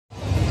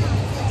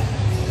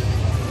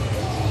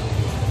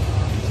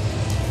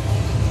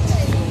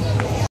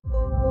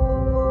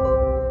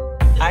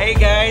Hey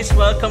guys,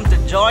 welcome to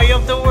Joy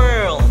of the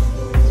World!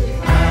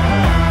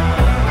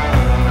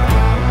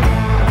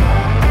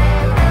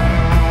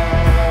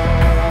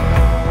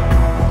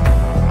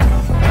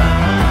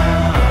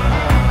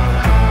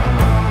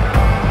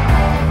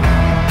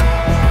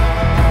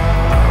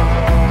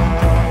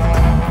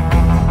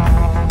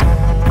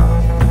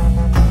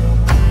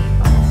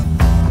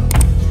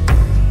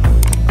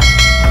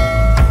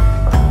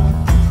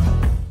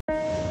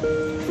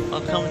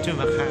 Welcome to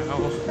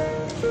Macau.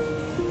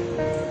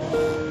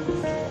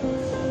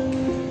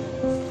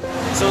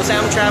 So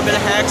some travel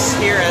hacks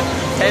here at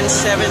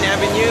 107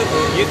 Avenue.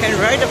 You can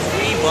ride the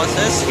free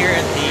buses here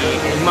at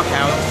in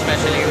Macau,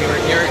 especially if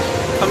you're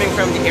coming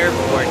from the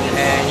airport,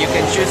 and you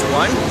can choose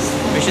one,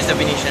 which is the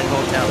Venetian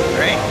Hotel,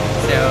 right?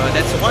 So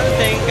that's one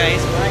thing,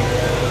 guys,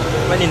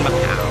 when in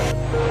Macau.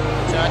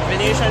 So at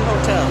Venetian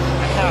Hotel,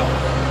 Macau.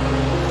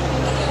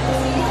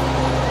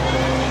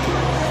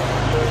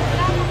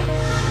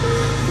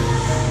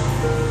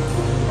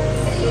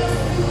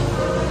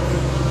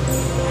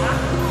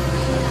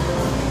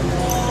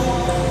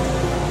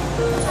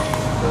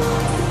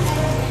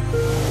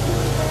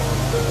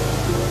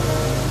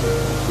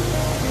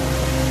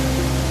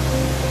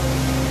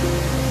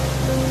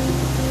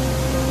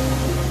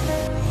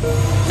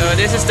 So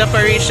this is the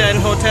Parisian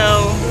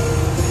Hotel,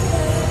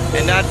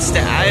 and that's the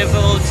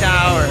Eiffel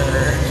Tower.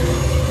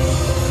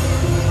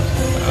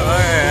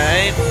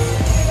 Alright.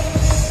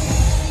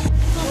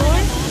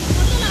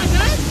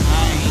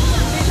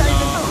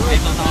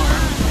 Eiffel Tower.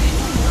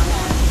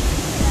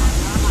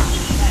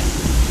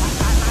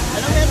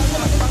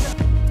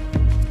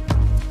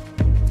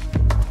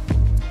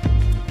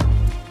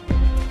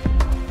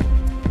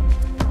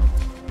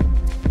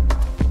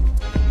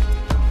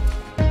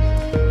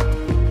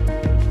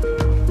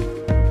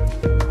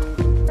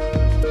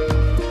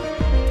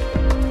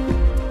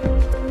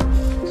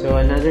 So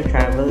another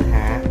travel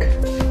hack.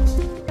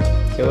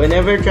 So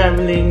whenever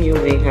traveling, you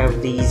may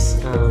have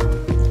these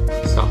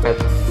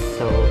sockets.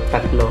 So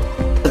tatlo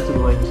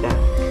siya.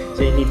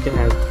 So you need to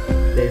have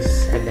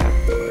this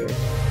adapter.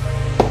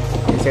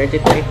 Insert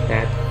it like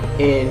that,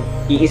 and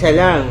iisa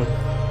lang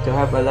to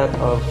have a lot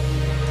of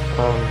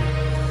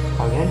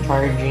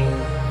charging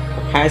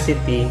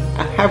capacity.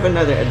 I have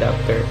another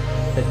adapter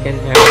that can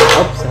have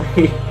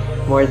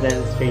more than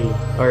 3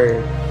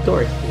 or 2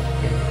 or 3.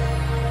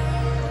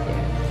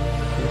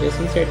 Just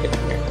insert it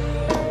here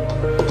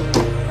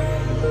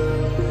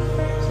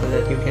so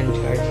that you can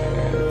charge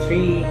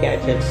 3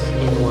 gadgets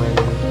in one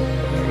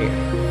area.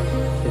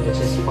 So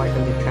this is part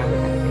of the travel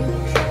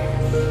package.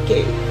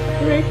 Okay,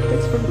 alright,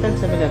 that's from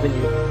 107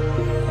 Avenue.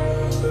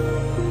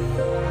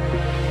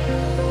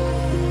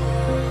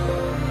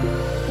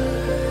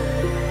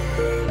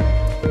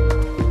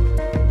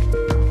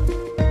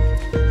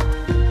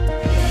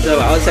 So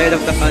outside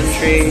of the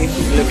country,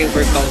 looking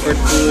for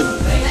comfort food,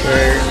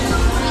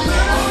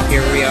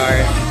 here we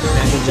are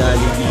at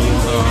Jollibee.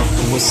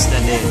 Kumusta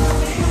din.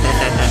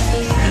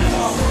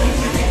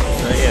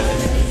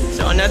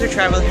 So another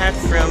travel hack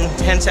from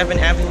 107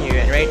 Avenue,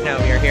 and right now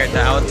we are here at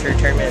the outer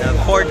terminal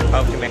port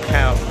of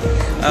Macau.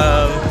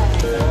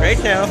 Right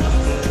now,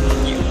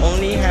 you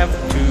only have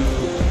to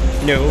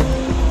know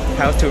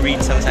how to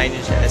read some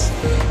signages,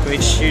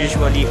 which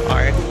usually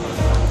are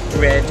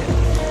read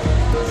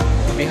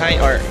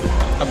behind or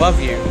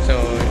above you. So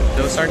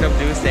those are the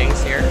blue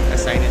things here, the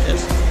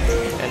signages.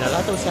 And a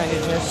lot of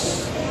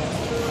signages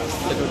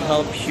that would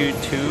help you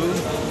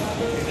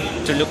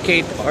to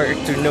locate or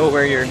to know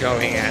where you're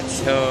going at.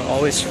 So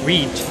always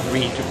read.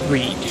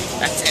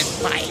 That's it.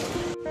 Bye.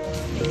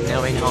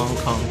 Now in Hong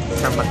Kong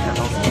from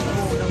Macau.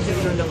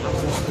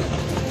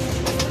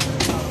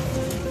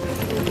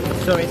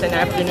 So it's an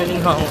afternoon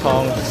in Hong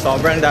Kong.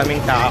 Sobrang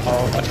daming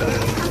tao.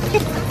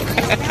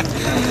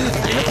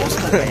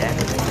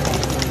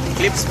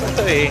 Clips pa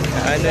to eh.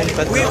 Ano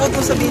pa to? Uy, huwag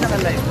mo sabihin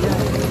naka-live.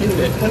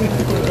 Hindi.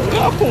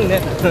 Akong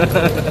net.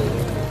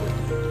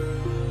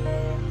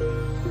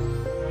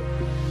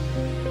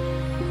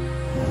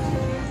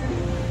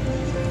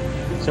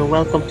 So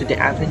welcome to the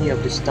Avenue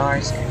of the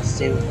Stars and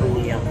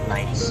Symphony of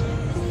Lights.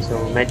 So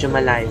medyo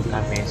malayo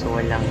kami. So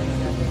walang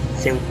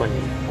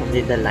symphony. Only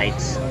the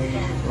lights.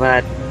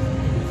 But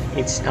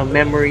it's a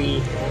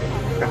memory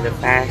from the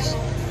past.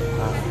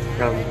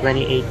 From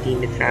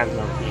 2018 na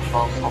travel in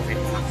Hong Kong and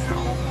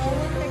Macau.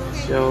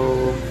 So,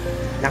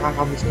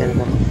 nakakamiss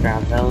talaga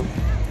mag-travel,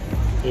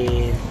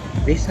 and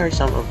these are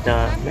some of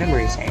the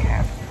memories I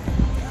have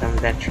from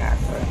that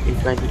travel in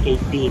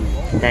 2018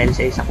 dahil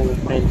sa isa kong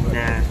friend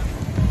na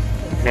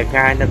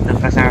naghahanap ng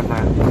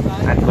kasama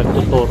at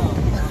magtutur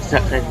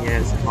sa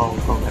kanya sa Hong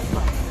Kong at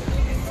Macau.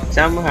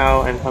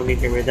 Somehow, I'm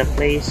familiar with the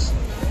place,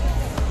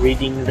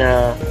 reading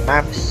the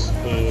maps,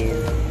 and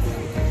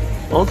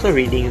also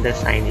reading the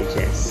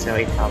signages, so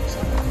it helps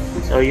a lot.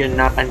 So yun,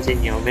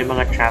 napansin nyo, may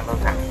mga travel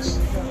hacks.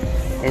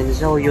 And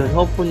so yun,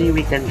 hopefully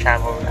we can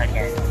travel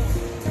again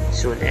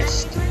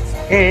soonest.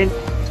 And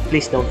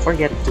please don't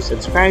forget to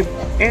subscribe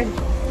and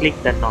click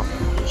the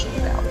notification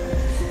bell.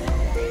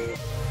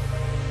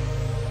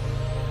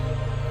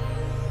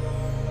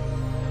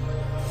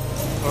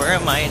 Where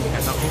am I?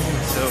 Ako.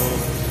 So,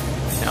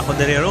 ako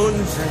dali ron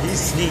sa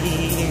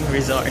Disney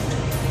Resort.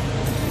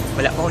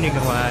 Wala ko ni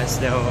gawas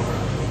daw.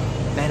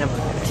 Dahil na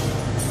ba?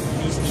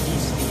 Disney.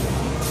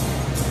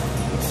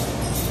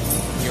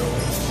 Yo.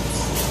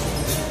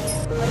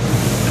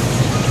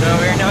 So,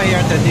 we're now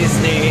here at the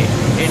Disney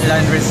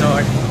Inland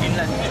Resort.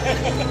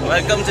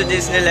 Welcome to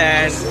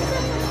Disneyland.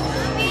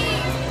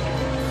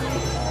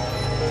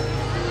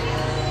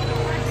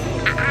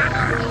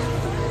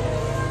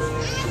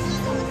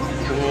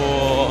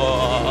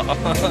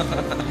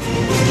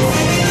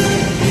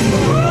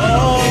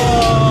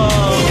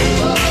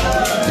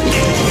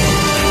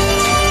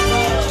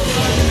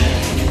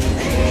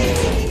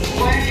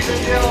 Ladies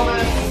and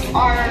gentlemen,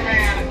 Iron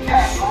Man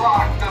has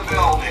rocked the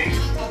building.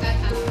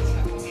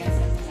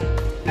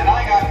 And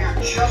I got here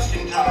just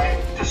in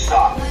time to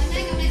stop.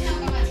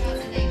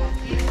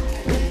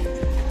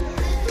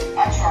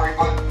 I'm sorry,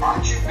 but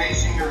aren't you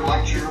basing your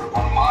lecture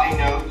on my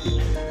notes?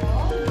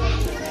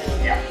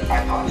 Yeah,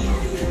 I thought so.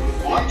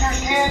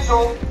 Lecture's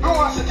canceled. Who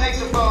wants to take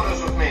some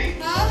photos with me?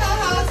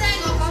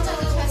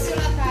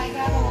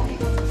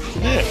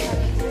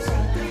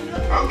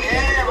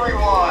 Okay,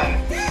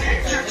 everyone.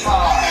 Picture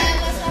time.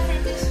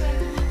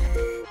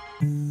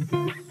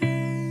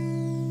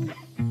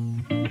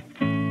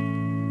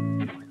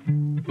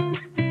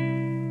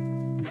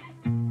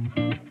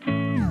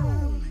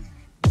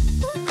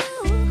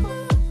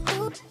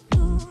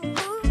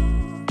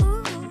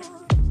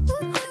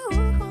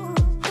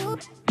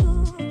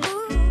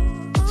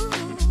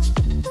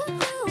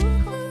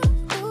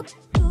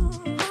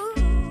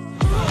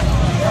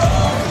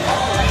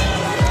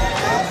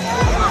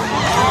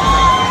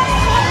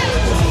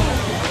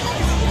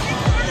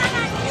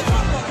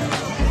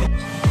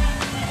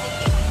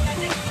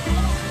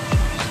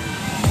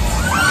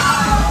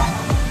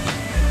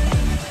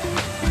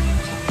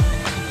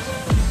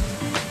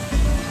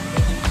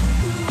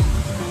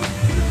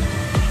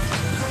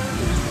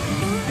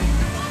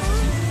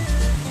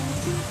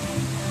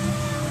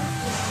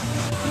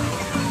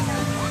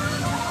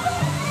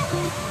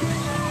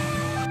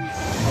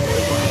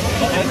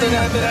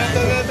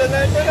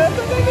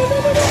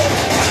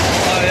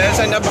 Oh, yan,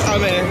 saan na ba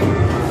kami?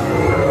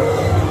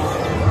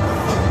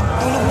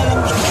 Tulog na lang.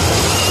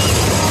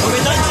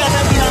 Umitan siya sa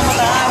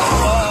pinakamataas.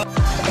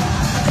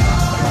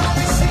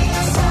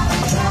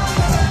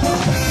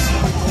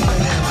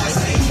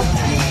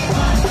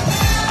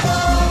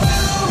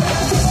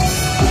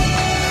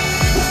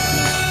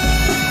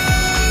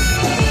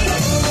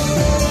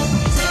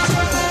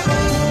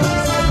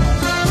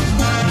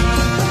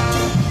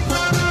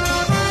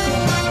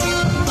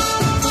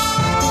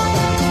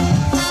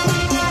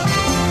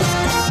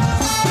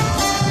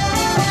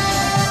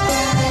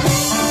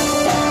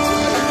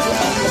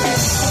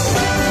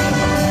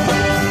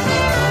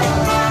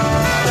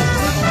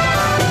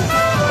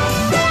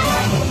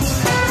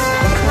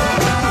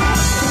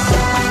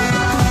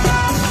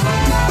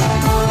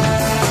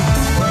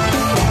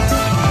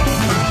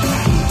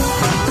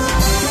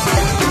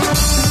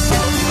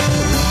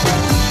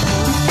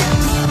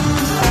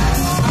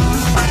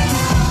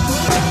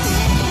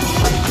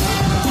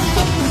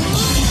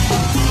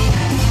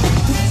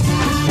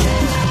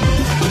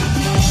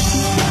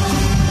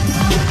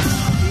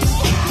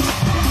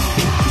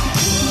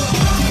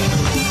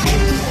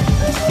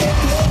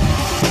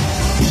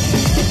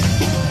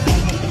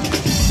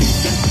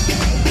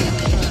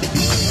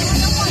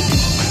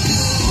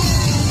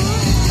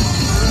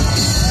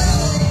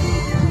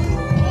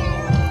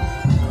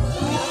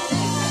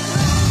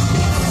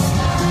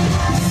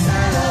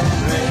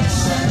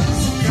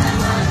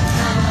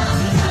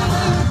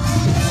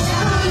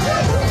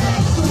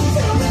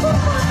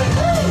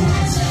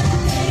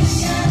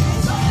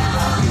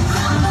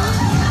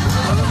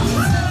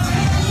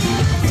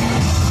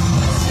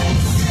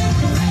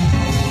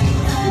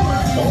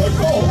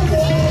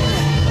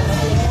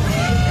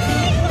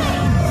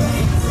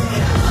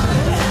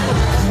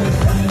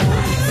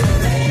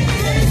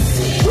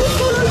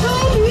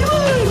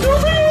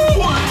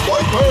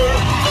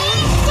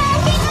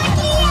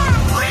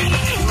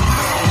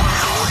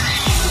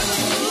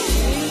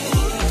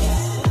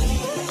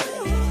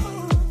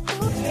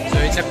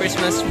 It's a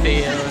Christmas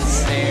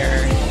fails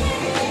there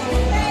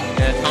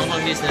at Hong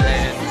Kong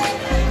Disneyland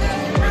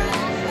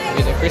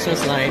with the Christmas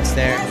lights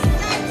there.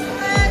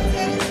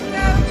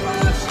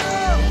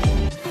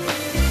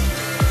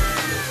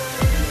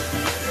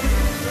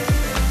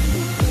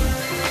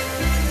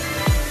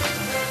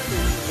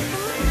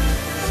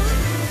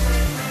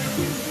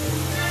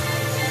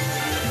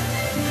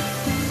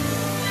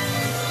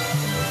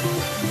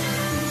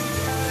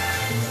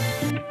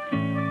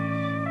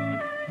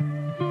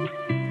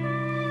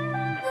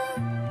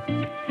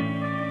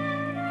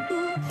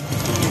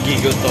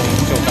 Gigotong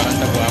coba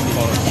kata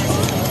guapo.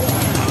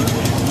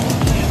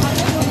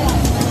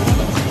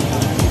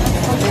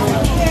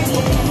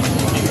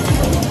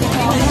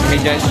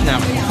 Medyo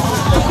snap.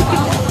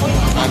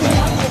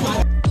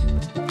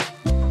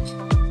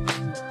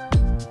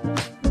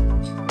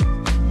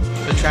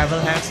 The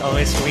travel hacks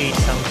always read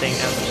something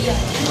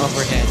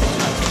overhead.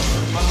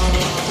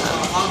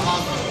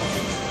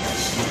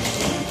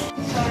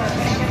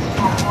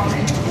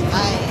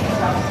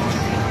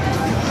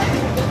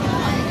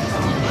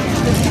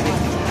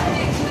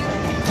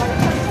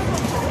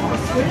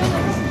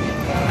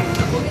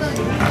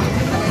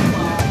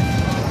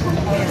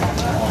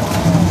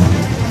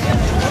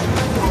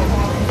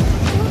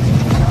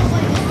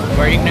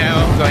 Boarding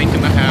now, going to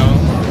Macau.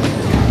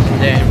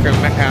 Then from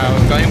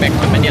Macau, going back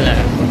to Manila.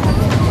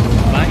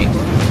 Bye!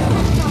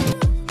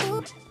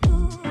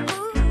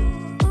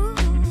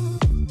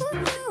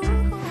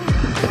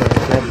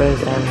 My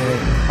friends, I'm here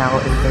at Macau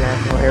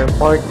International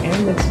Airport,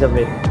 and it's a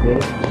bit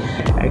good.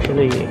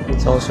 Actually,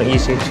 it's also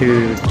easy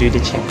to do the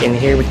check-in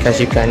here because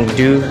you can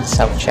do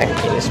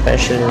self-check-in,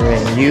 especially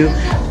when you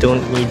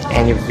don't need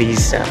any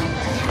visa.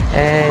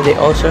 And they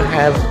also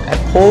have a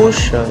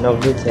portion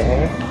over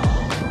there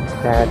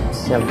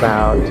that's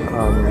about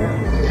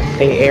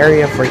play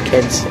area for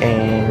kids,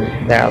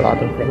 and there are a lot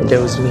of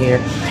windows in here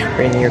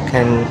where you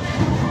can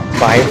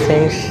buy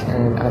things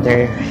and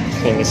other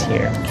things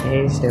here.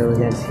 Okay, so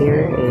that's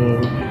here in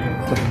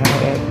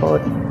Macau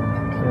Airport.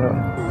 So,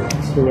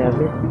 see you a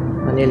bit.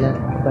 Manila.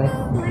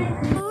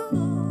 Bye.